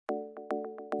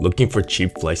Looking for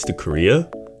cheap flights to Korea?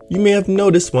 You may have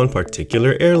noticed one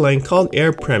particular airline called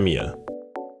Air Premia.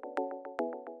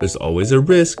 There's always a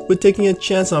risk with taking a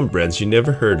chance on brands you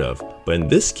never heard of, but in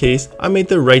this case, I made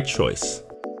the right choice.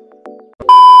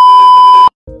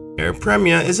 Air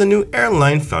Premia is a new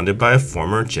airline founded by a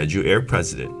former Jeju Air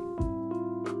president.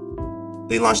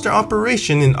 They launched their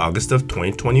operation in August of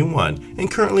 2021 and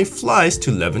currently flies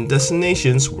to 11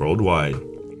 destinations worldwide.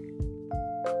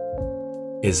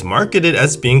 It is marketed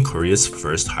as being Korea's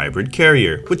first hybrid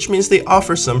carrier, which means they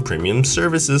offer some premium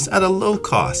services at a low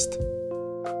cost.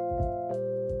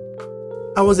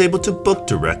 I was able to book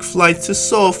direct flights to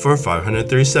Seoul for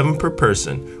 $537 per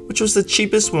person, which was the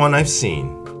cheapest one I've seen.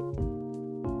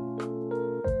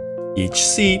 Each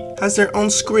seat has their own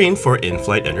screen for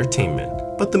in-flight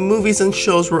entertainment, but the movies and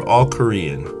shows were all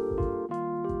Korean.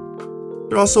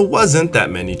 There also wasn't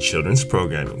that many children's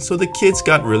programming, so the kids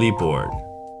got really bored.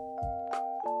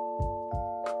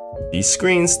 These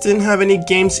screens didn't have any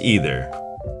games either.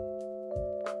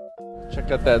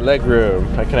 Check out that leg room.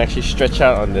 I can actually stretch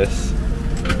out on this.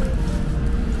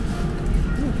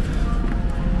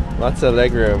 Lots of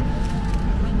leg room.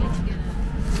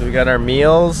 So we got our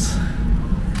meals,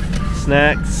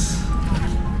 snacks.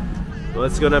 So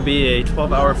it's gonna be a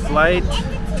 12-hour flight.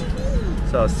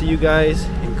 So I'll see you guys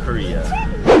in Korea.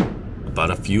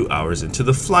 About a few hours into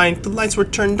the flight, the lights were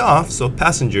turned off so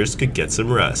passengers could get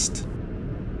some rest.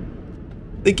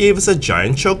 They gave us a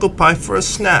giant choco pie for a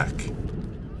snack.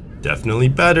 Definitely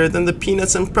better than the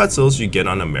peanuts and pretzels you get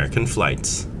on American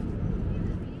flights.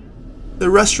 The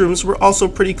restrooms were also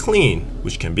pretty clean,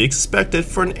 which can be expected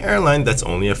for an airline that's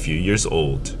only a few years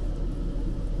old.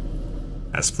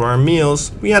 As for our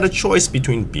meals, we had a choice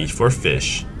between beef or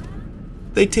fish.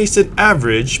 They tasted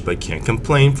average, but can't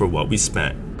complain for what we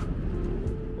spent.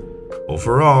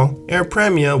 Overall, Air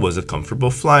Premia was a comfortable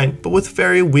flight, but with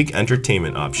very weak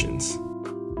entertainment options.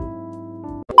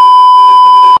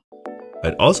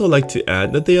 I'd also like to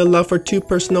add that they allow for 2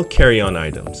 personal carry-on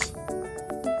items.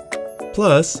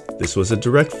 Plus, this was a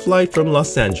direct flight from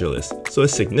Los Angeles, so it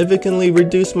significantly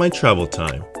reduced my travel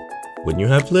time. When you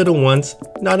have little ones,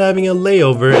 not having a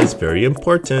layover is very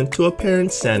important to a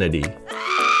parent's sanity.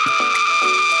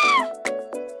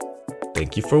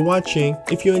 Thank you for watching.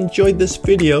 If you enjoyed this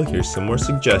video, here's some more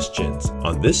suggestions.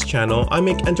 On this channel, I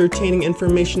make entertaining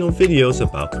informational videos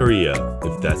about Korea.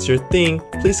 If that's your thing,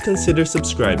 please consider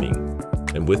subscribing.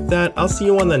 And with that, I'll see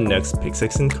you on the next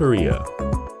Pixex in Korea.